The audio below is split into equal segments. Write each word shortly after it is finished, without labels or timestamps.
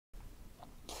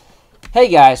Hey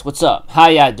guys, what's up? How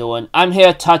ya doing? I'm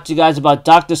here to talk to you guys about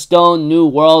Dr. Stone New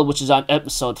World, which is on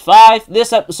episode 5.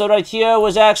 This episode right here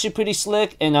was actually pretty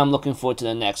slick, and I'm looking forward to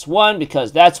the next one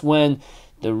because that's when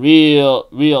the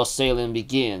real sailing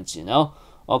begins, you know?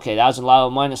 Okay, that was a lot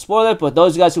of minor spoiler, but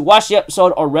those guys who watched the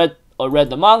episode or read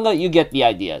the manga, you get the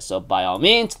idea. So by all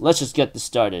means, let's just get this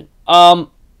started. We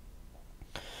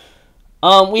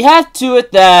have to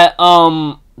it that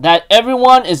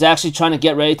everyone is actually trying to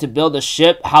get ready to build a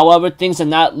ship. However, things are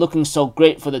not looking so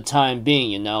great for the time being,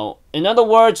 you know. In other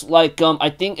words, I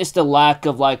think it's the lack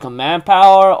of a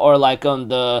manpower or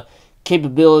the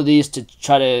capabilities to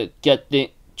try to get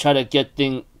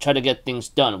things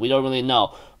done. We don't really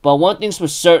know. But one thing's for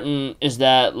certain is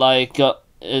that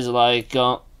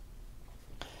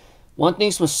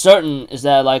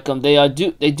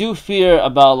they do fear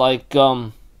about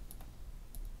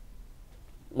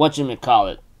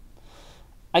whatchamacallit.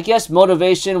 I guess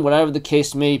motivation, whatever the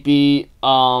case may be,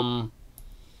 or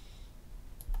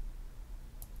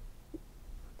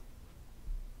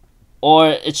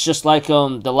it's just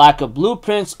the lack of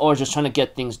blueprints, or just trying to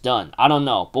get things done. I don't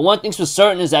know. But one thing's for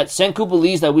certain is that Senku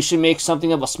believes that we should make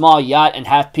something of a small yacht and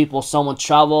have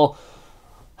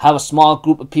a small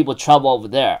group of people travel over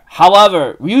there.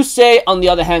 However, Ryusei, on the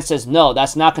other hand, says no,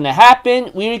 that's not going to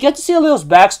happen. We get to see a little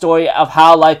backstory of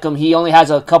how he only has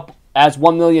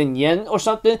 1 million yen or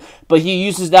something, but he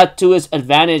uses that to his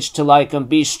advantage to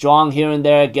be strong here and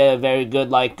there, get a very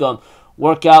good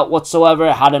workout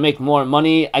whatsoever, how to make more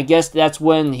money. I guess that's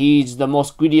when he's the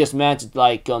most greediest man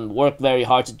to work very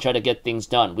hard to try to get things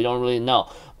done. We don't really know,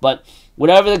 but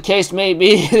whatever the case may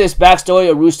be, this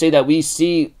backstory of Ryusei that we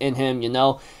see in him, you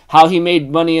know, how he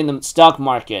made money in the stock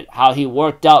market, how he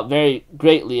worked out very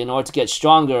greatly in order to get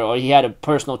stronger, or he had a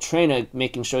personal trainer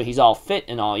making sure he's all fit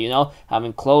and all, you know,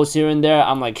 having clothes here and there.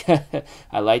 I'm like,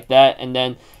 I like that. And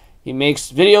then he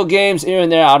makes video games here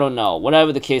and there. I don't know.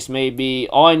 Whatever the case may be,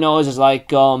 all I know is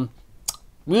Ryusei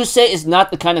is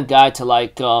not the kind of guy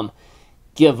to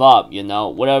give up, you know,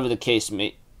 whatever the case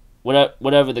may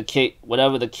whatever the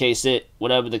case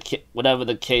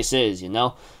is, you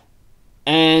know,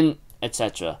 and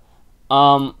etc.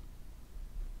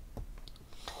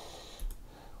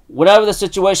 Whatever the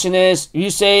situation is,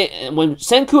 Ryusei, when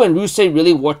Senku and Ryusei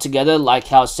really work together, like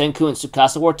how Senku and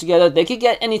Tsukasa work together, they could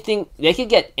get anything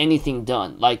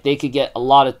done. They could get a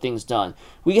lot of things done.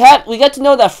 We get to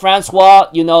know that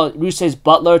Francois, you know, Ryusei's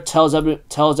butler, tells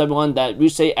everyone that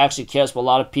Ryusei actually cares for a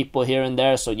lot of people here and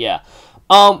there. So yeah.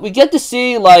 We get to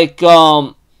see we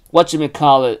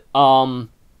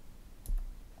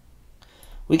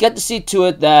get to see to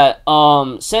it that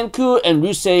Senku and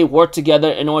Ryusei work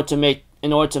together in order to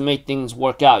make things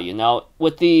work out, you know.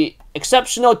 With the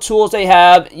exceptional tools they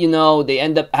have, you know, they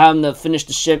end up having to finish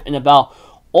the ship in about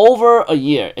over a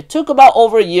year. It took about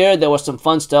over a year. There was some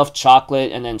fun stuff,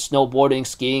 chocolate, and then snowboarding,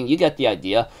 skiing. You get the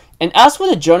idea. And as for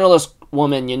the journalist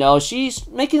woman, you know, she's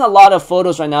making a lot of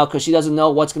photos right now because she doesn't know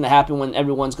what's going to happen when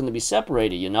everyone's going to be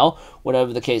separated, you know,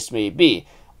 whatever the case may be.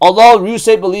 Although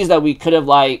Ryusei believes that we could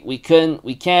try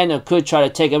to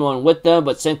take everyone with them,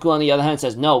 but Senku on the other hand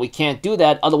says no, we can't do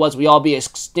that, otherwise we all be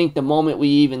extinct the moment we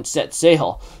even set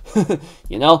sail.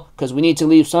 You know, because we need to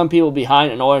leave some people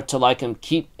behind in order to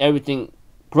keep everything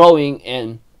growing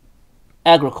and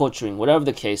agriculturing, whatever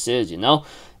the case is, you know,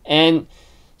 and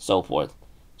so forth.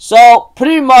 So,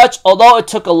 pretty much, although it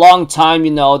took a long time,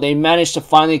 you know, they managed to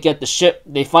finally get the ship.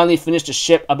 They finally finished the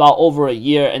ship about over a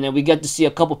year, and then we get to see a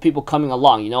couple people coming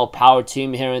along, you know, power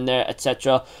team here and there,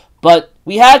 etc. But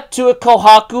we had to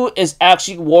Kohaku is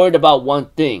actually worried about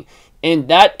one thing, and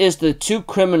that is the two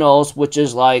criminals, which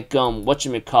is Hyoga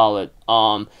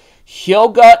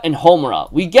and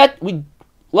Homura.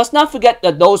 Let's not forget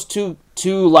that those two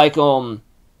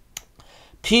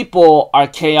people are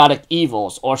chaotic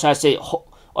evils, or should I say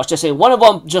one of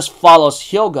them just follows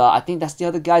Hyoga. I think that's the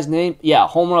other guy's name. Yeah,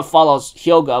 Homura follows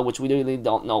Hyoga, which we really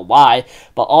don't know why.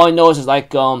 But all I know is that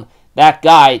guy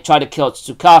tried to kill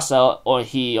Tsukasa, or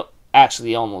he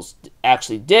actually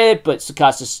did, but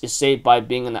Tsukasa is saved by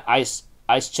being in the ice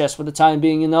chest for the time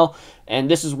being, you know. And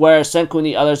this is where Senku and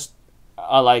the others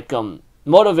are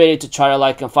motivated to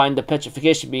try to find the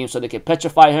petrification beam so they can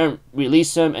petrify him,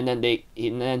 release him, and then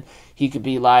he could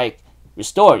be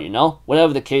restored, you know,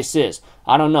 whatever the case is.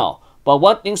 I don't know, but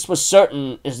one thing's for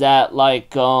certain is that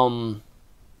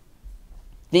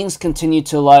things continue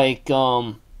to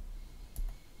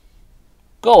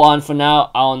go on for now.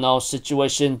 I don't know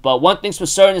situation, but one thing's for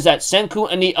certain is that Senku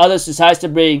and the others decides to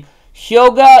bring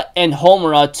Hyoga and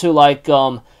Homura to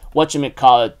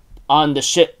whatchamacallit on the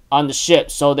ship on the ship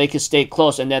so they can stay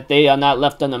close and that they are not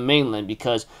left on the mainland,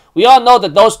 because we all know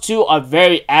that those two are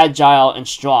very agile and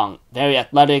strong, very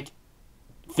athletic,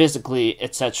 physically,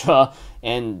 etc.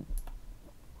 And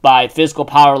by physical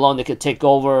power alone, they could take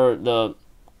over the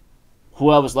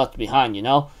whoever's left behind, you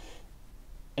know,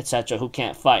 etc. Who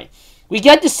can't fight. We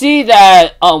get to see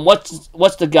that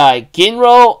what's the guy,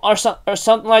 Ginro or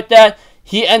something like that.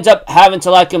 He ends up having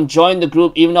to like join the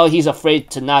group, even though he's afraid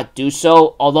to not do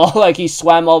so. Although like he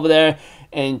swam over there,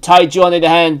 and Taiju on the other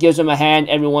hand gives him a hand.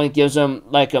 Everyone gives him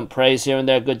like praise here and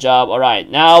there. Good job. All right,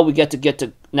 now we get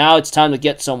to now it's time to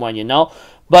get someone, you know.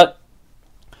 But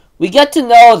we get to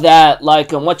know that like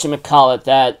whatchamacallit,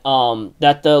 that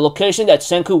that the location that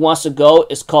Senku wants to go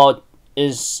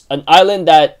is an island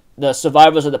that the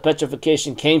survivors of the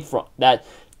petrification came from. That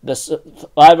the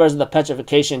survivors of the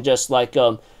petrification just like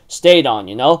stayed on,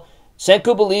 you know.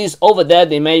 Senku believes over there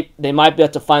they might be able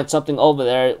to find something over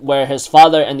there where his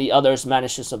father and the others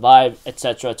managed to survive,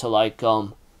 etc. To like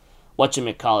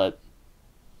whatchamacallit,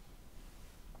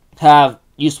 have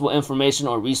useful information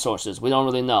or resources. We don't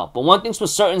really know. But one thing's for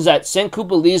certain is that Senku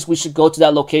believes we should go to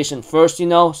that location first, you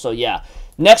know. So yeah.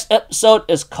 Next episode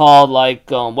is called like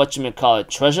whatchamacallit,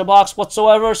 treasure box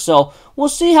whatsoever. So we'll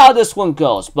see how this one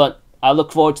goes. But I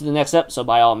look forward to the next episode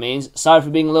by all means. Sorry for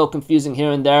being a little confusing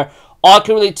here and there. All I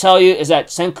can really tell you is that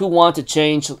Senku wanted to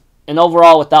change, and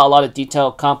overall without a lot of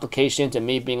detail, complications, and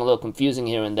me being a little confusing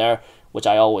here and there, which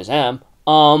I always am.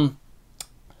 Senku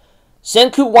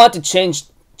wanted to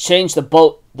change the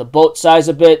boat size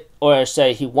a bit, or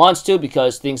say he wants to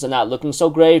because things are not looking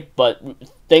so great, but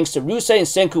thanks to Rusei and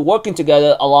Senku working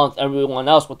together along with everyone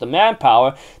else with the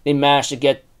manpower, they managed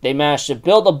to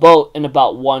build a boat in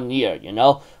about 1 year, you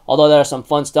know. Although there's some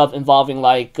fun stuff involving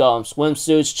like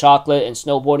swimsuits, chocolate, and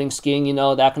snowboarding, skiing, you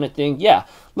know, that kind of thing. Yeah,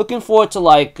 looking forward to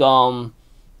like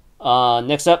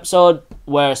next episode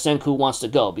where Senku wants to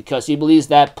go, because he believes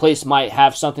that place might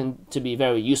have something to be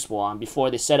very useful on before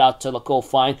they set out to go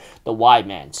find the Y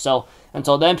Man. So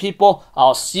until then, people,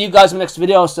 I'll see you guys in the next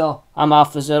video. So I'm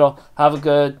Alpha Zero. Have a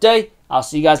good day. I'll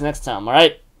see you guys next time. All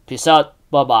right, peace out.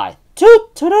 Bye bye.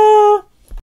 Toot toot.